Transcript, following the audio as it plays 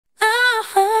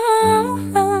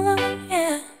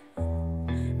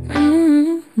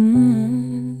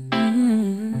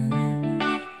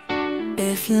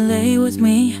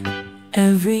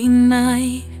every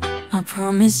night. I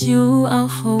promise you I'll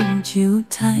hold you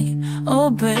tight. Oh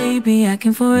baby, I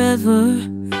can forever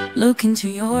look into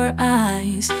your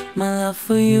eyes. My love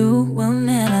for you will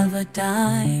never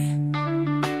die.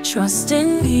 Trust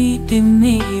in me, give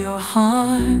me your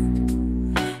heart.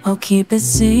 I'll keep it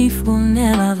safe, we'll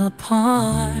never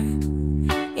part.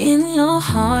 In your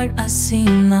heart I see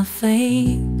my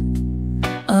fate.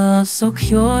 A love so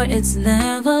pure, it's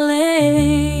never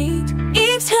late.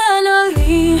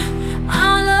 Eternally,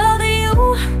 I love you.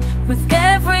 With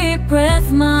every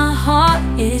breath, my heart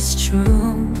is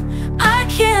true. I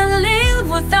can't live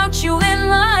without you in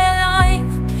my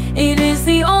life. It is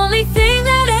the only thing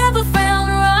that ever felt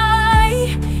right.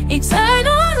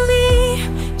 Eternally,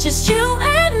 just you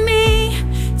and me.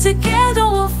 Together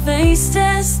we'll face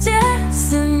this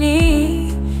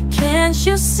destiny. Can't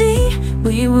you see,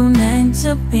 we were meant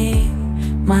to be.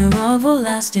 My love will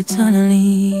last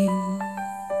eternally.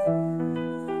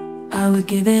 I would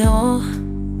give it all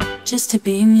just to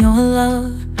be in your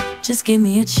love. Just give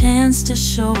me a chance to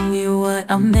show you what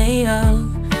I'm made of.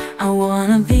 I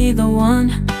wanna be the one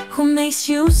who makes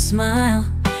you smile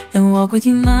and walk with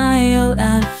you mile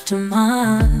after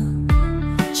mile.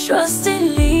 Trust in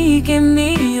me, give me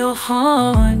your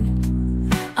heart.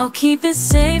 I'll keep it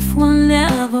safe, we'll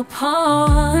never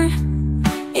part.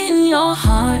 In your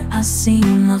heart I see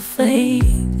my fate.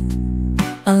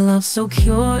 A love so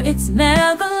pure, it's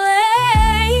never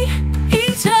late.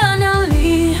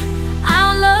 Eternally,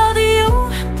 I'll love you.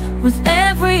 With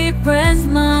every breath,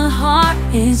 my heart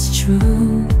is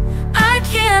true. I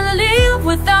can't live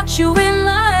without you in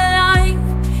my life.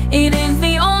 It is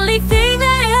the only thing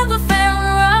that ever felt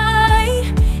right.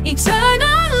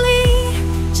 Eternally,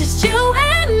 just you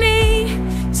and me.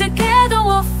 Together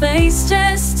we'll face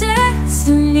this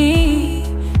destiny.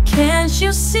 Can't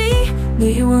you see,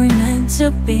 we were meant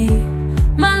to be.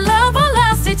 My love will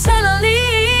last eternally.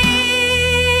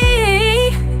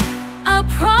 I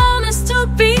promise to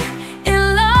be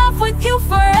in love with you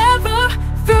forever.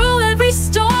 Through every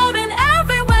storm and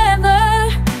every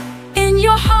weather. In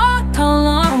your heart I'll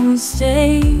always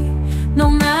stay. No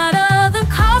matter the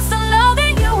cost of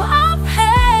loving you, I'll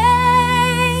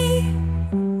pay.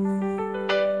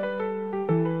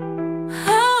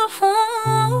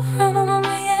 Oh,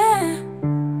 yeah.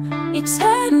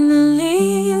 Eternally.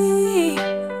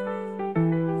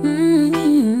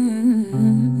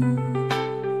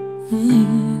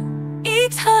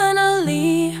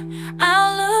 Eternally,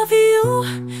 I'll love you.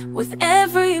 With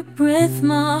every breath,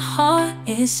 my heart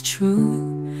is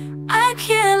true. I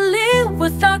can't live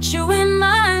without you in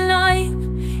my life.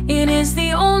 It is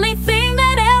the only thing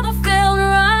that ever felt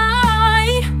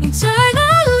right.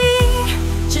 Eternally,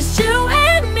 just you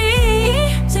and me.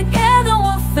 Together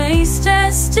we'll face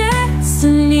this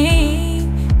destiny.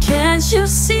 Can't you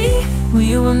see,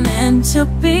 we were meant to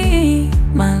be.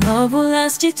 My love will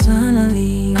last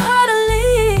eternally.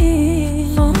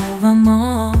 Utterly,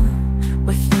 forevermore.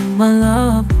 With you, my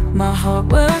love, my heart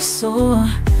will soar.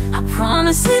 I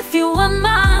promise if you are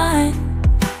mine,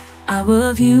 I will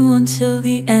love you until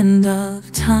the end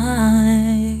of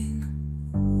time.